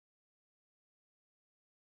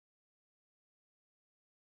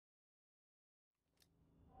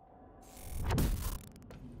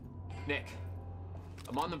Nick,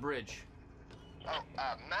 I'm on the bridge. Oh,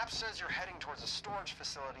 map says you're heading towards a storage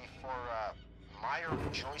facility for, Meyer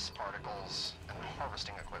Joyce particles and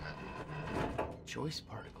harvesting equipment. Joyce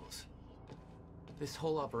particles? This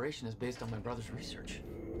whole operation is based on my brother's research.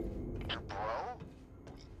 Your bro?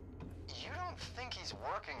 You don't think he's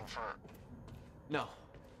working for... No.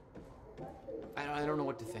 I don't know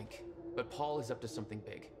what to think, but Paul is up to something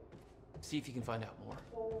big. See if you can find out more.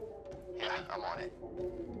 Yeah, I'm on it.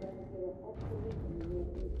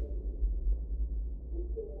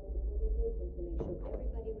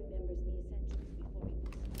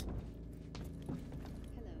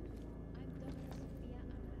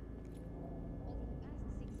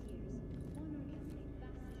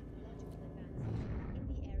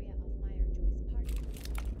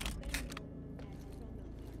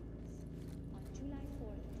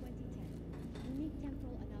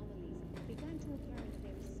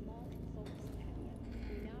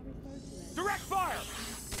 Direct fire!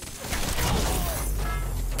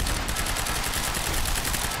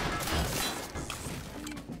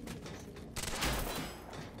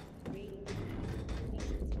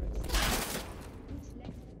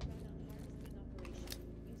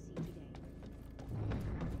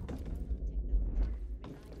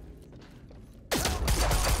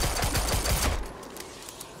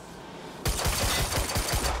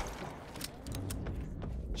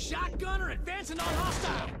 Shotgunner advancing on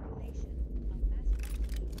hostile!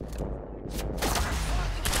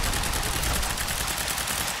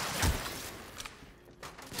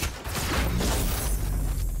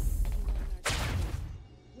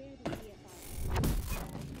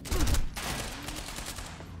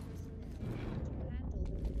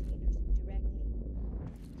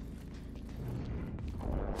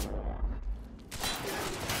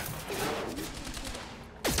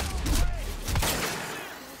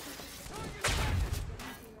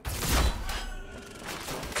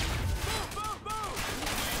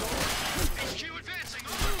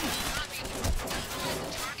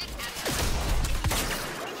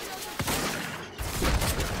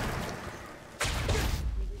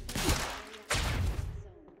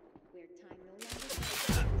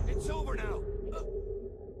 It's over now!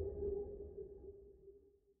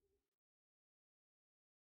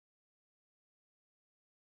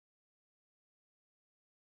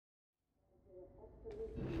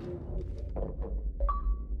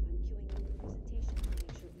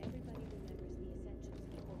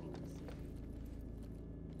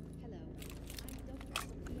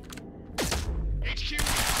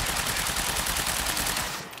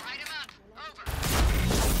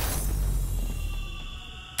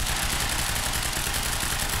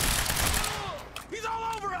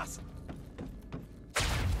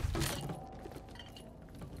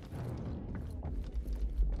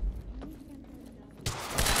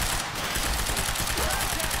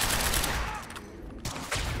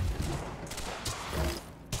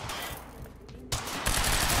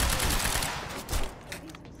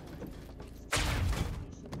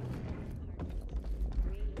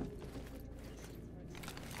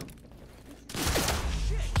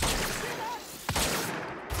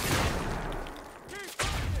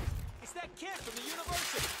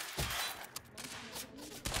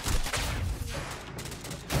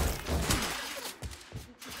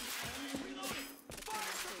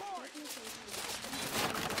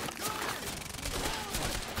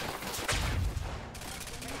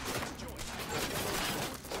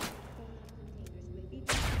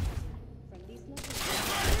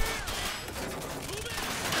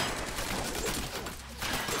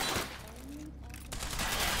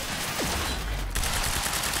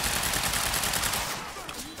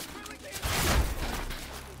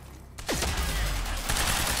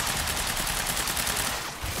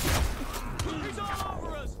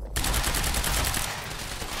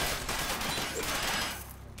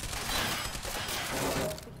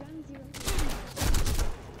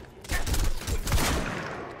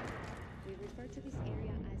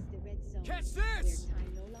 Catch this! Where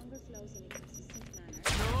time no longer flows in a consistent manner.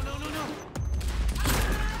 No! No!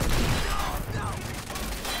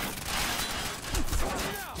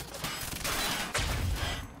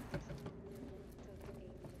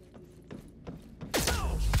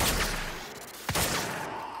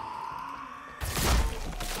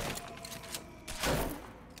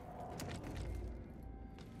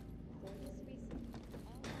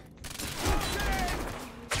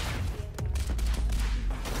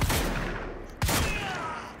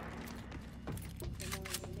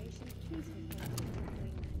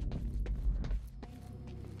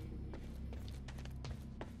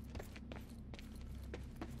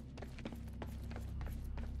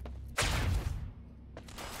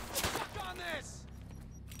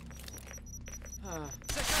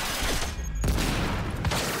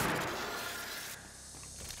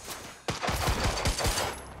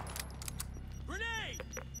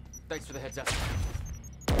 for the heads up.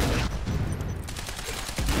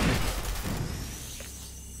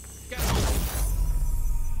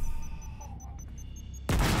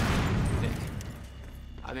 Nick,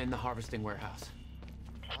 I'm in the harvesting warehouse.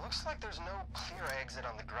 It looks like there's no clear exit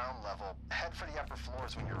on the ground level. Head for the upper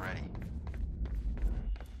floors when you're ready.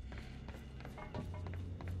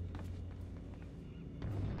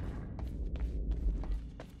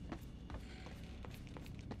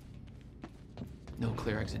 No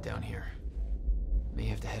clear exit down here. May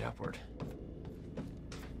have to head upward.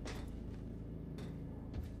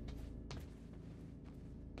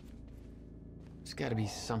 There's gotta be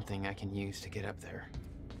something I can use to get up there.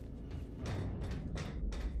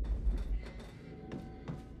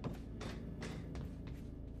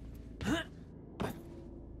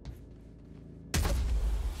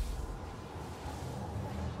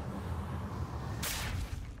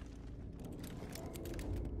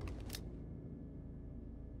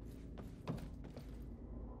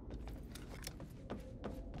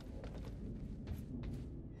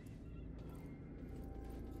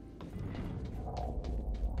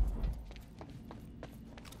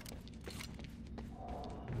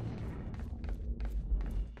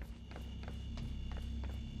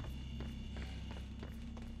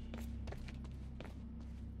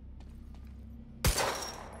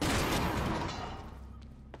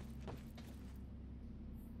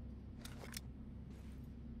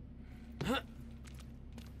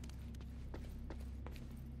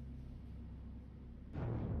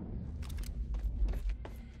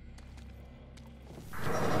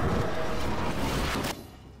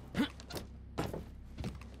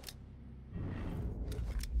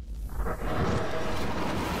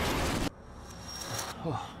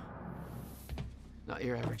 Oh, not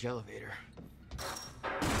your average elevator.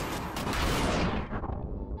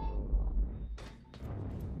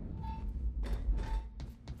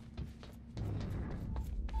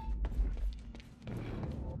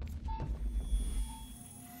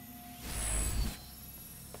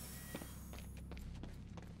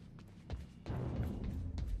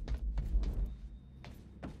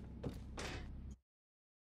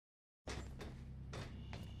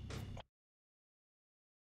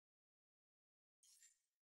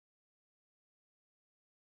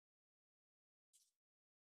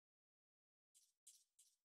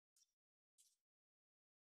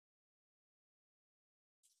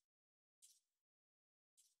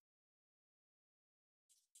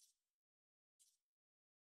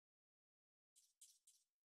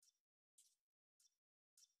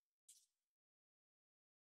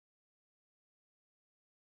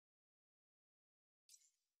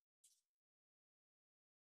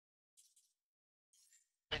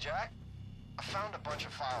 Hey, Jack. I found a bunch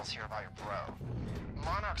of files here about your bro.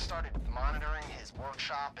 Monarch started monitoring his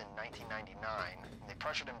workshop in 1999, and they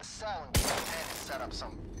pressured him to sell in 2010 to set up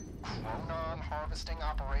some chronon harvesting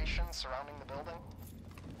operation surrounding the building.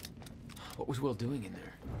 What was Will doing in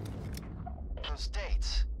there? Those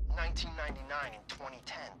dates, 1999 and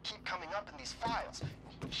 2010, keep coming up in these files.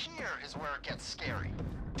 Here is where it gets scary.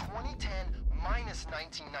 2010 minus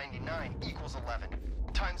 1999 equals 11.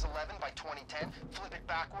 Times 11 by 2010, flip it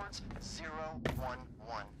backwards,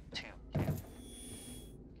 0112.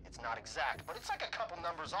 It's not exact, but it's like a couple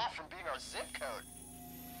numbers off from being our zip code.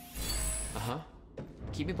 Uh-huh.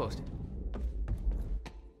 Keep me posted.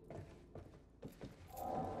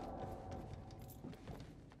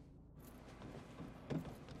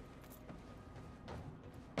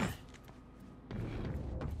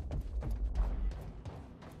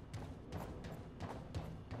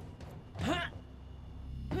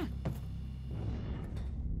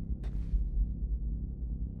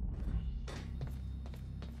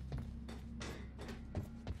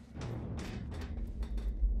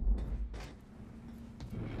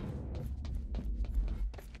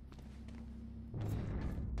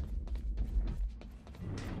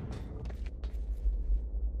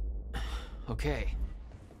 Okay.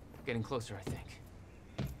 Getting closer, I think.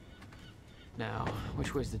 Now,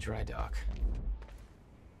 which way's the dry dock?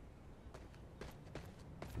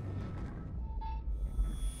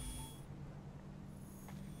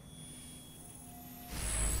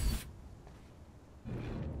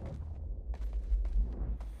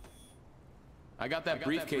 I got that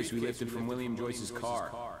briefcase we lifted from William Joyce's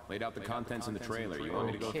car. Laid out the contents in the trailer. You want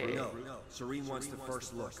me to go through? No. Serene wants the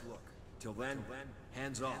first look. Till then,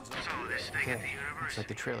 hands off. Okay. Looks like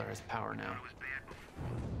the trailer has power now.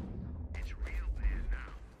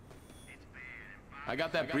 I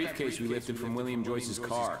got that briefcase we lifted from William Joyce's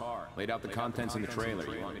car. Laid out the contents in the trailer.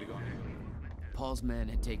 You want me to go? Paul's men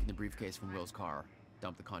had taken the briefcase from Will's car,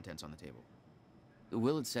 dumped the contents on the table.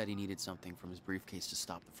 Will had said he needed something from his briefcase to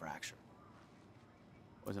stop the fracture.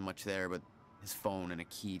 Wasn't much there, but his phone and a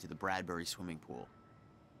key to the Bradbury swimming pool.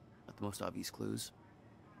 Not the most obvious clues.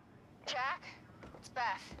 Jack, it's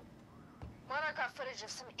Beth. Monarch got footage of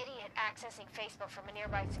some idiot accessing Facebook from a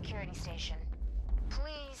nearby security station.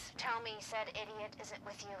 Please tell me said idiot isn't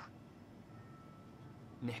with you.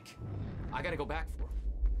 Nick, I gotta go back for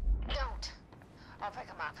him. Don't. I'll pick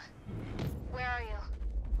him up. Where are you?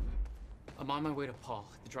 I'm on my way to Paul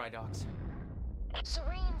at the dry docks.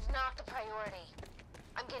 Serene's not the priority.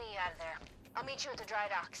 I'm getting you out of there. I'll meet you at the dry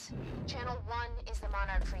docks. Channel 1 is the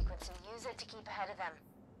Monarch frequency. Use it to keep ahead of them.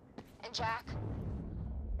 And Jack,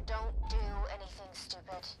 don't do anything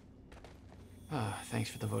stupid. Thanks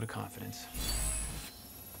for the vote of confidence.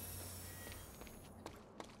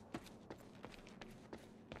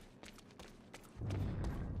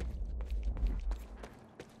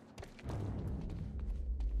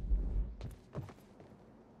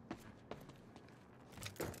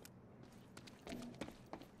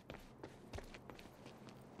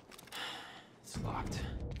 It's locked.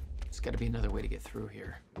 There's gotta be another way to get through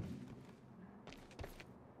here.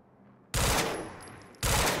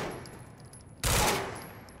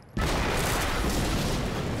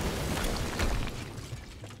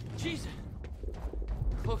 Jesus!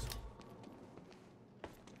 Close.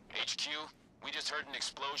 HQ, we just heard an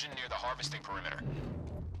explosion near the harvesting perimeter.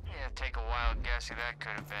 Yeah, take a wild guess who that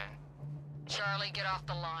could have been. Charlie, get off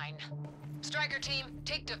the line. Striker team,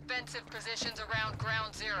 take defensive positions around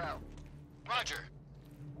ground zero. Roger.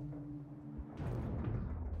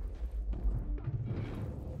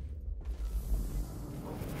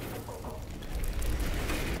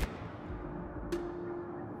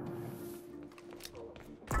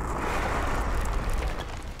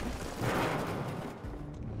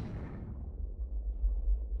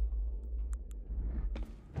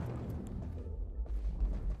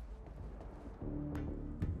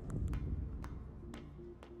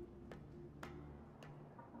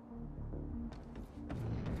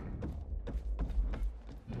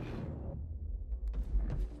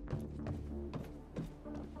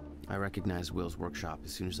 I recognized Will's workshop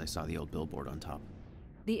as soon as I saw the old billboard on top.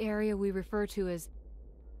 The area we refer to as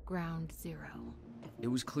Ground Zero. It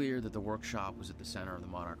was clear that the workshop was at the center of the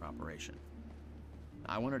Monarch operation.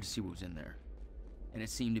 I wanted to see what was in there, and it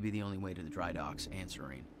seemed to be the only way to the dry docks and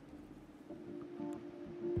Serene.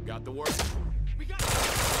 Got the work. We got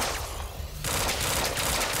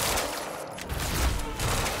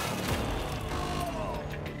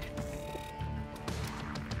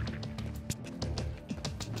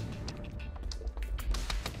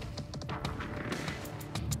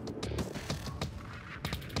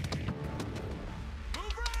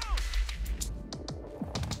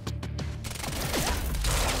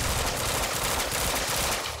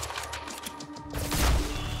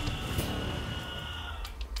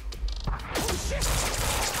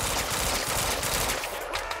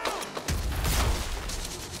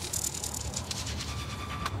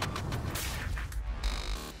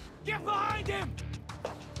Get behind him!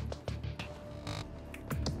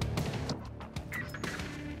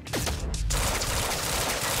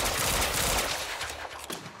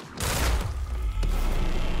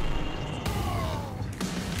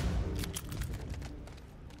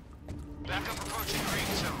 Backup approaching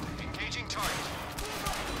green zone. Engaging target.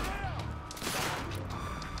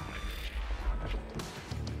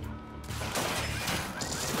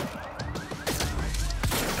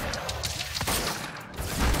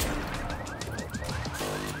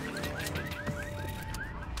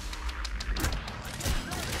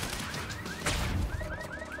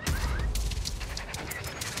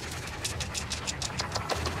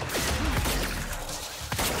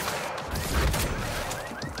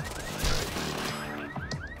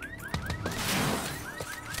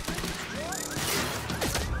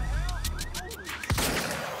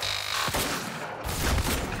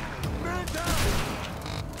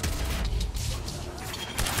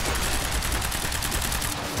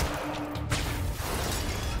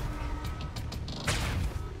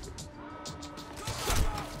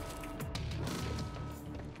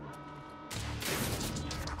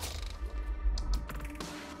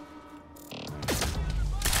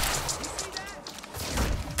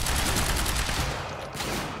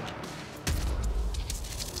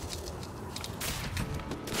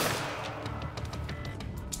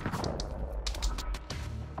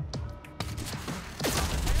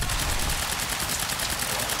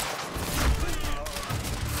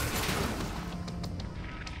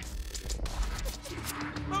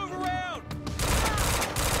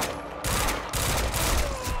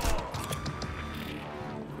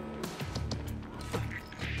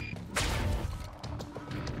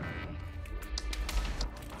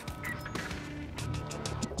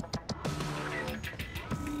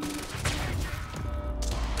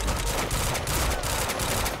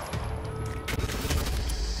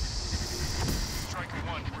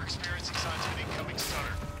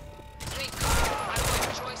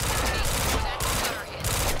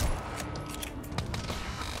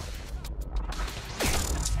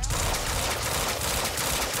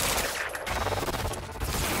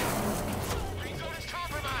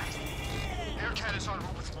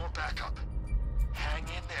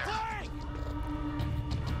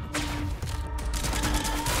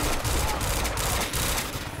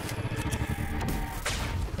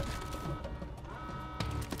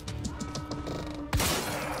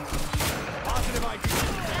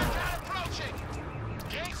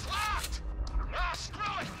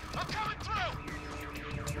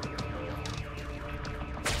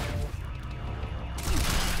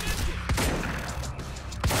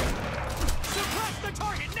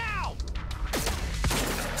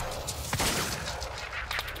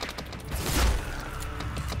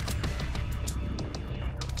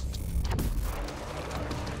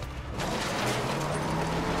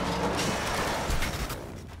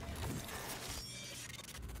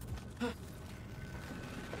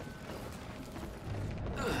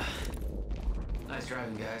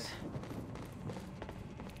 driving, guys.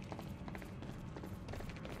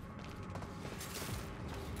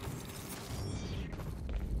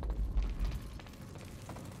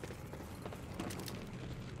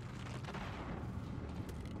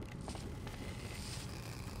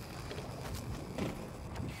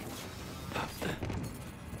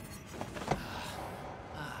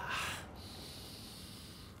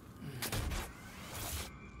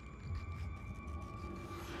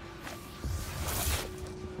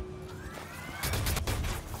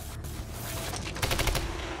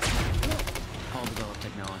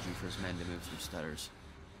 For his men to move through stutters.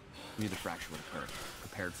 He knew the fracture would occur.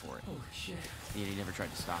 Prepared for it. Oh, shit. Yet he never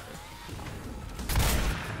tried to stop it.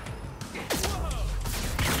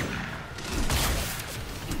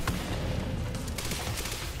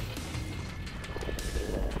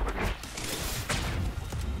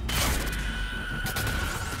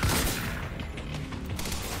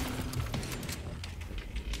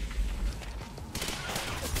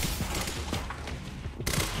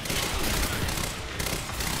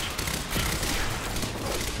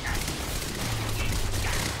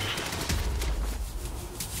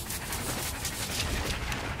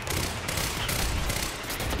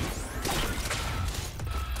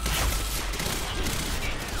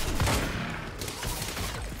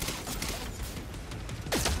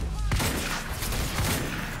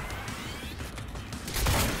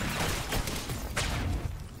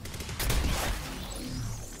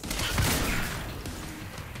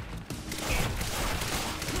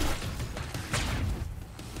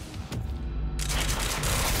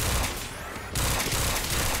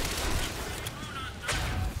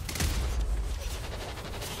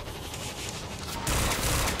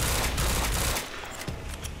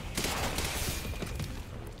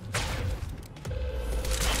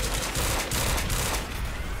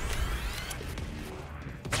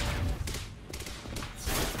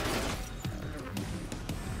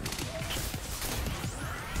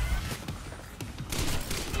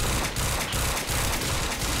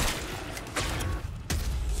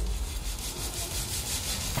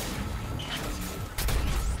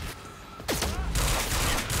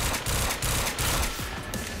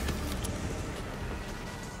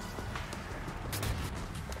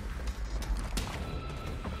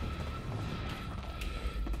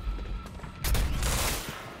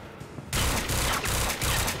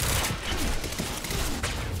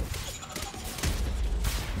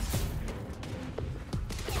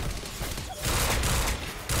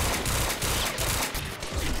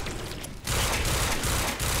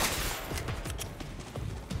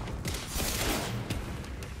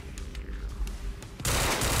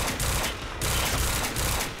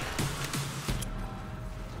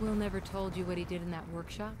 Will never told you what he did in that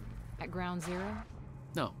workshop? At Ground Zero?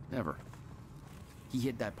 No, never. He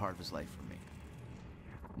hid that part of his life from me.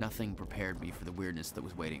 Nothing prepared me for the weirdness that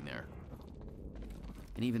was waiting there.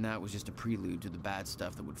 And even that was just a prelude to the bad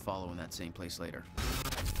stuff that would follow in that same place later.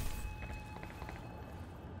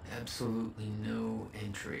 Absolutely no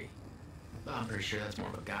entry. I'm pretty sure that's more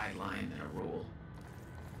of a guideline than a rule.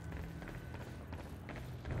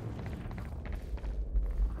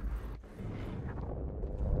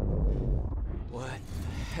 What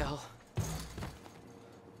the hell?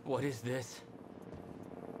 What is this?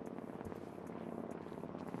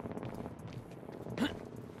 What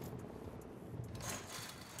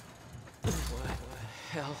the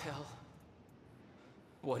hell?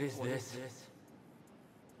 What is this?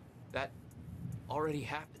 That already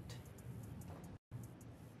happened.